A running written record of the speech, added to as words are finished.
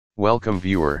Welcome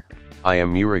viewer, I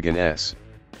am Murugan S.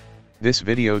 This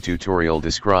video tutorial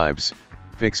describes,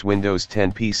 fix Windows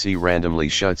 10 PC randomly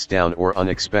shuts down or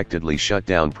unexpectedly shut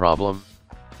down problem.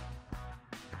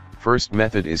 First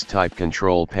method is type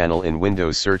Control Panel in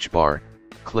Windows search bar,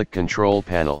 click Control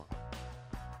Panel.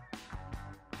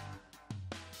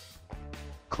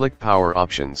 Click Power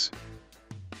Options.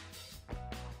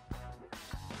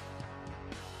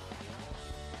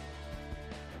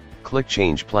 Click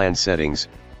Change Plan Settings,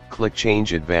 click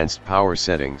Change Advanced Power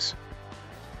Settings.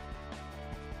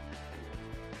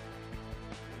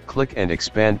 Click and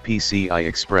expand PCI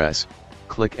Express,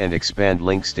 click and expand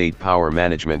Link State Power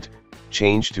Management,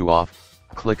 change to off,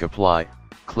 click Apply,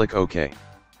 click OK.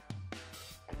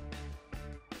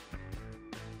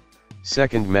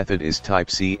 Second method is type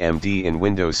CMD in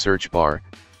Windows search bar,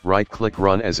 right-click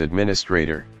Run as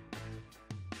Administrator.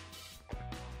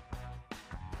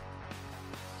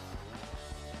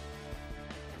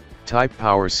 Type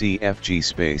power CFG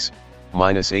space,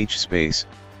 -H space,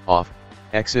 off,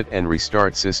 exit and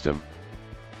restart system.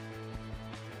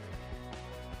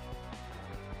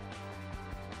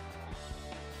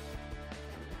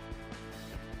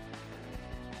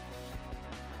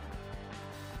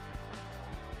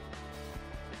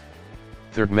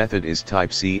 Third method is type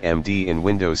CMD in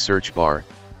Windows search bar,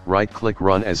 right-click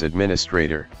Run as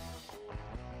Administrator.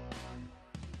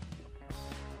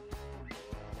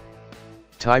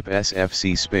 Type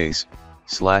SFC space,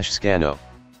 /scanno.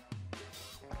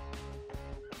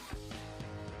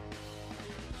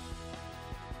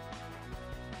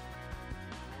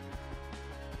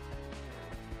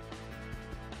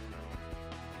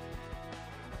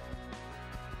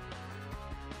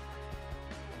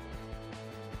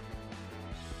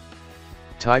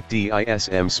 Type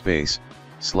DISM space,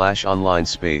 /online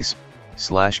space,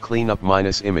 /cleanup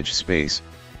 -image space,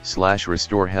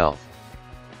 /restore health.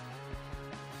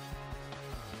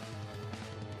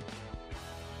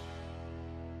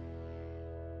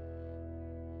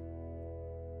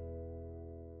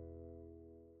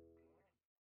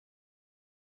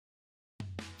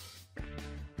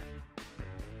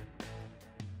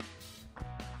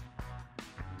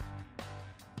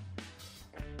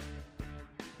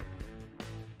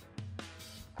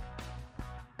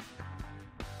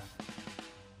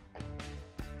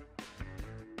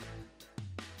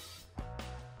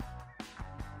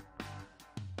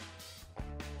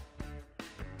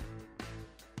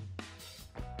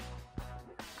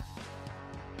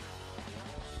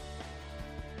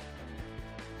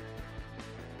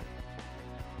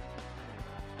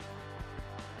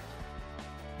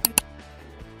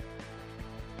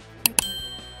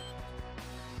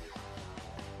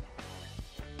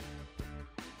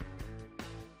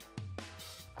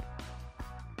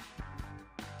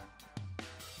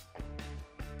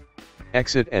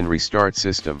 Exit and restart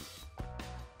system.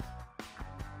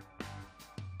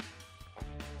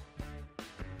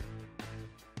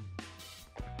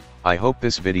 I hope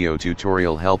this video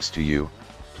tutorial helps to you.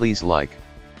 Please like,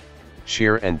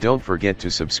 share and don't forget to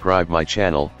subscribe my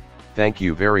channel. Thank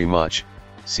you very much.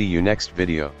 See you next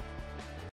video.